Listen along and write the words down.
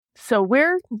So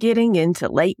we're getting into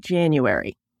late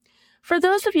January. For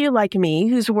those of you like me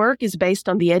whose work is based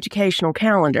on the educational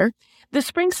calendar, the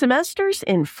spring semester's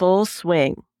in full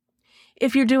swing.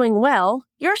 If you're doing well,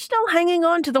 you're still hanging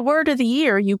on to the word of the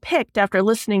year you picked after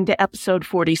listening to episode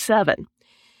 47.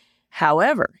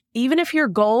 However, even if your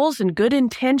goals and good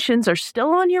intentions are still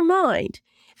on your mind,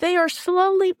 they are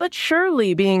slowly but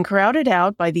surely being crowded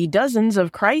out by the dozens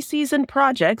of crises and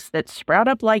projects that sprout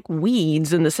up like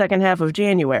weeds in the second half of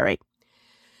January.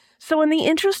 So in the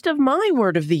interest of my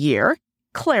word of the year,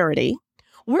 clarity,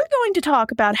 we're going to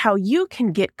talk about how you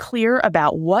can get clear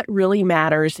about what really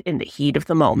matters in the heat of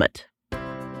the moment.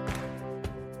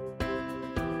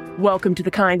 Welcome to the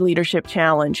Kind Leadership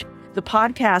Challenge, the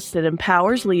podcast that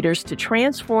empowers leaders to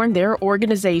transform their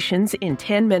organizations in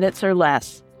 10 minutes or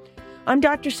less. I'm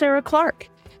Dr. Sarah Clark,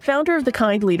 founder of the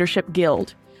Kind Leadership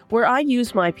Guild, where I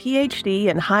use my PhD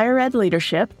in higher ed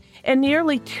leadership and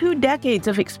nearly 2 decades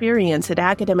of experience at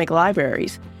academic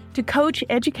libraries to coach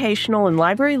educational and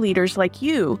library leaders like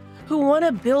you who want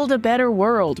to build a better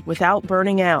world without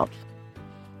burning out.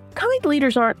 Kind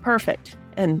leaders aren't perfect,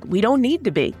 and we don't need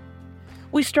to be.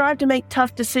 We strive to make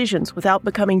tough decisions without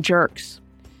becoming jerks.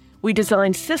 We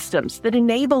design systems that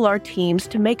enable our teams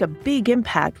to make a big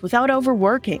impact without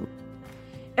overworking.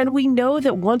 And we know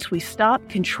that once we stop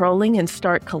controlling and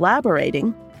start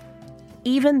collaborating,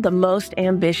 even the most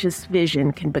ambitious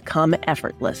vision can become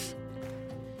effortless.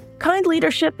 Kind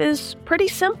leadership is pretty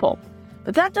simple,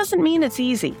 but that doesn't mean it's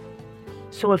easy.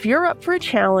 So if you're up for a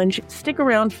challenge, stick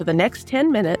around for the next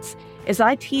 10 minutes as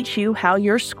I teach you how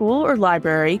your school or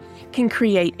library can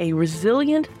create a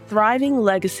resilient, thriving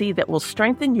legacy that will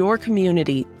strengthen your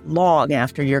community long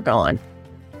after you're gone.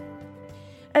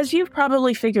 As you've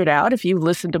probably figured out if you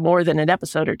listened to more than an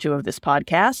episode or two of this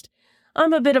podcast,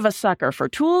 I'm a bit of a sucker for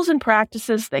tools and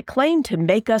practices that claim to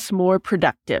make us more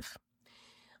productive.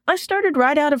 I started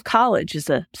right out of college as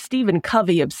a Stephen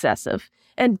Covey obsessive,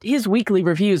 and his weekly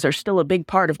reviews are still a big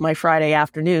part of my Friday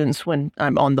afternoons when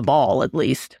I'm on the ball, at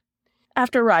least.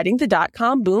 After riding the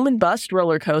dot-com boom and bust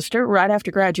roller coaster right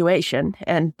after graduation,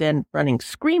 and then running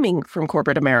screaming from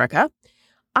corporate America,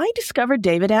 I discovered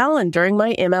David Allen during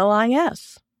my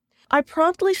MLIS. I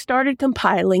promptly started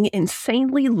compiling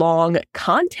insanely long,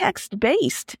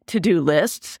 context-based to-do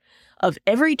lists of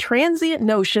every transient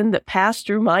notion that passed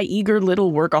through my eager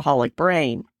little workaholic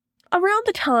brain. Around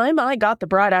the time I got the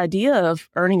bright idea of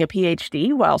earning a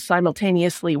PhD while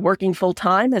simultaneously working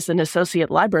full-time as an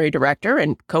associate library director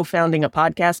and co-founding a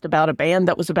podcast about a band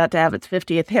that was about to have its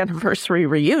 50th anniversary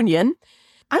reunion,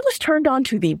 I was turned on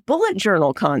to the bullet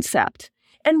journal concept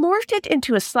and morphed it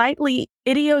into a slightly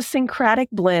idiosyncratic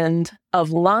blend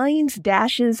of lines,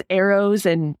 dashes, arrows,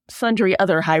 and sundry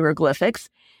other hieroglyphics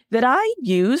that I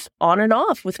use on and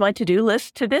off with my to-do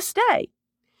list to this day.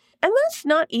 And that's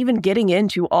not even getting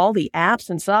into all the apps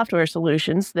and software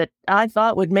solutions that I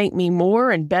thought would make me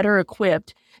more and better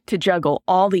equipped to juggle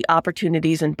all the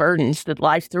opportunities and burdens that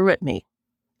life threw at me.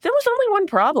 There was only one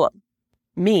problem.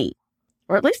 Me.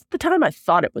 Or at least at the time I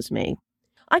thought it was me.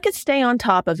 I could stay on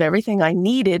top of everything I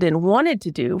needed and wanted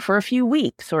to do for a few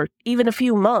weeks or even a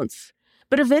few months,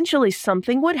 but eventually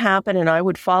something would happen and I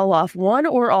would fall off one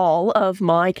or all of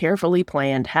my carefully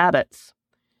planned habits.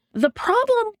 The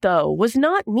problem, though, was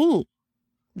not me.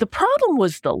 The problem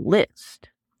was the list.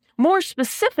 More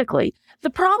specifically, the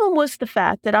problem was the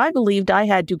fact that I believed I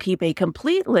had to keep a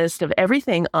complete list of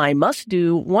everything I must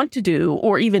do, want to do,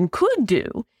 or even could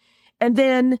do, and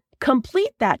then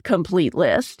complete that complete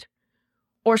list,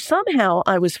 or somehow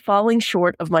I was falling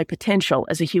short of my potential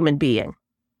as a human being.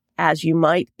 As you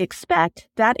might expect,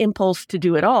 that impulse to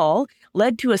do it all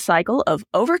led to a cycle of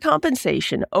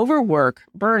overcompensation, overwork,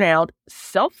 burnout,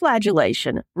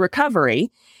 self-flagellation,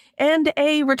 recovery, and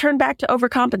a return back to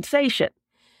overcompensation.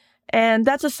 And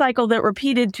that's a cycle that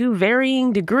repeated to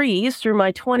varying degrees through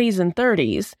my 20s and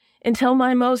 30s until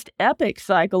my most epic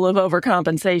cycle of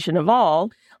overcompensation of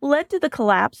all led to the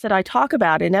collapse that I talk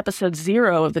about in episode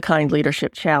 0 of the Kind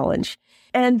Leadership Challenge,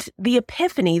 and the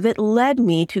epiphany that led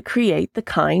me to create the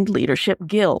Kind Leadership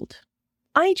Guild.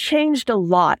 I changed a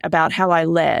lot about how I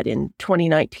led in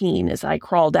 2019 as I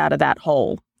crawled out of that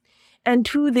hole. And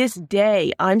to this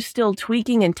day, I'm still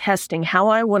tweaking and testing how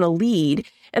I want to lead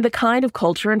and the kind of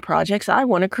culture and projects I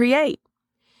want to create.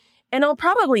 And I'll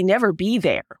probably never be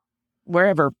there,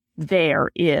 wherever there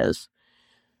is.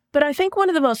 But I think one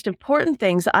of the most important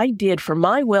things I did for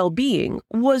my well-being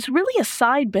was really a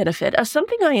side benefit of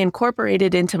something I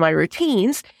incorporated into my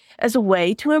routines as a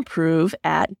way to improve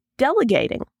at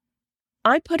delegating.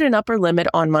 I put an upper limit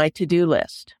on my to-do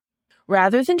list.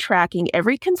 Rather than tracking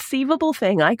every conceivable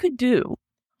thing I could do,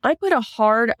 I put a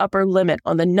hard upper limit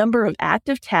on the number of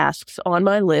active tasks on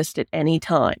my list at any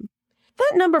time.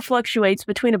 That number fluctuates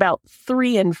between about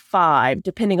 3 and 5,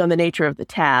 depending on the nature of the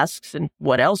tasks and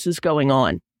what else is going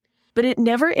on. But it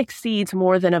never exceeds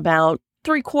more than about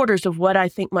 3/4 of what I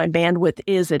think my bandwidth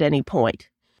is at any point.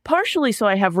 Partially so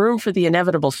I have room for the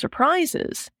inevitable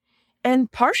surprises,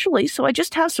 and partially so I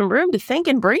just have some room to think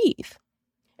and breathe.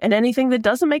 And anything that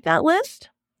doesn't make that list,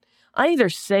 I either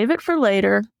save it for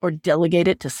later or delegate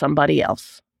it to somebody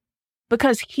else.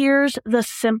 Because here's the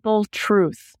simple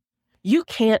truth. You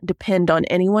can't depend on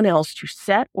anyone else to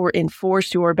set or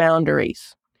enforce your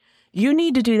boundaries. You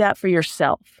need to do that for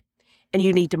yourself, and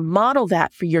you need to model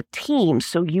that for your team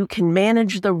so you can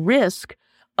manage the risk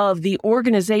of the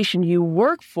organization you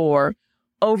work for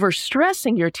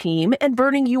overstressing your team and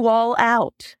burning you all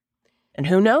out. And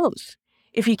who knows?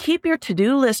 If you keep your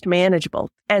to-do list manageable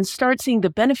and start seeing the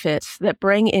benefits that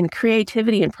bring in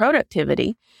creativity and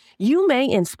productivity, you may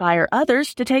inspire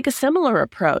others to take a similar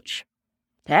approach.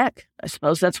 Heck, I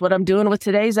suppose that's what I'm doing with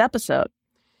today's episode.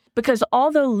 Because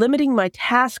although limiting my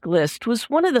task list was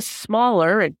one of the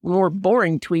smaller and more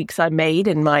boring tweaks I made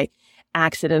in my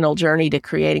accidental journey to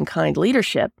creating kind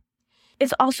leadership,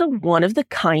 it's also one of the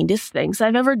kindest things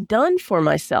I've ever done for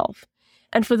myself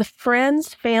and for the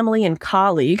friends, family, and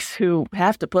colleagues who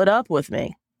have to put up with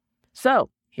me. So,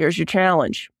 here's your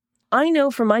challenge. I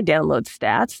know from my download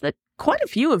stats that quite a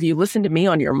few of you listen to me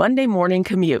on your Monday morning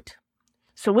commute.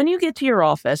 So when you get to your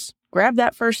office, grab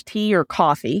that first tea or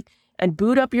coffee and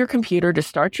boot up your computer to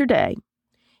start your day.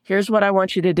 Here's what I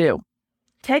want you to do.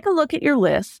 Take a look at your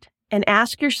list and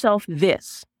ask yourself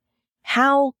this.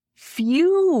 How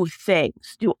few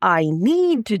things do I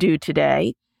need to do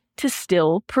today to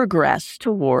still progress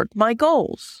toward my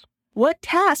goals? What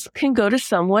tasks can go to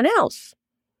someone else?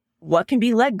 What can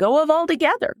be let go of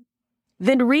altogether?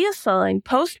 Then reassign,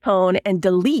 postpone, and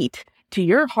delete to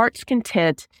your heart's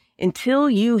content until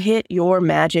you hit your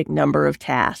magic number of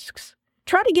tasks.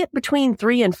 Try to get between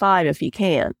 3 and 5 if you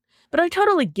can, but I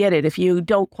totally get it if you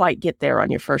don't quite get there on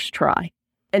your first try.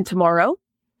 And tomorrow,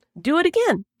 do it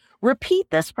again. Repeat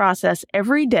this process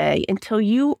every day until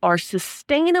you are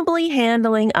sustainably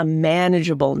handling a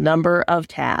manageable number of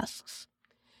tasks.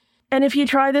 And if you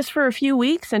try this for a few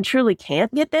weeks and truly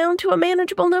can't get down to a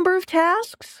manageable number of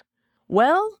tasks,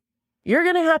 well, you're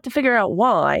going to have to figure out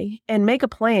why and make a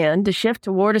plan to shift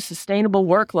toward a sustainable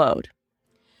workload.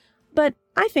 But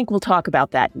I think we'll talk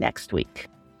about that next week.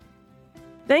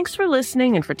 Thanks for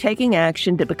listening and for taking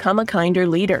action to become a kinder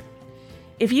leader.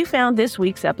 If you found this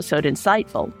week's episode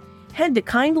insightful, head to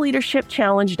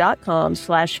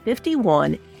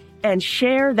kindleadershipchallenge.com/51 and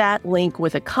share that link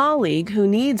with a colleague who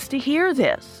needs to hear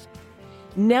this.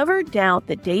 Never doubt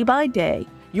that day by day,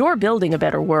 you're building a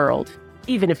better world,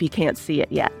 even if you can't see it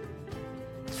yet.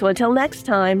 So until next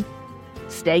time,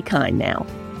 stay kind now.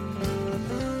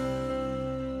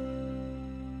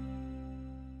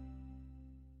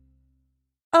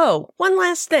 Oh, one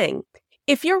last thing.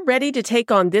 If you're ready to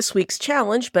take on this week's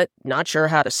challenge but not sure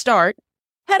how to start,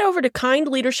 head over to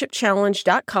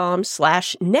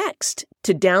kindleadershipchallenge.com/next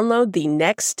to download the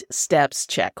Next Steps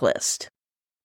checklist.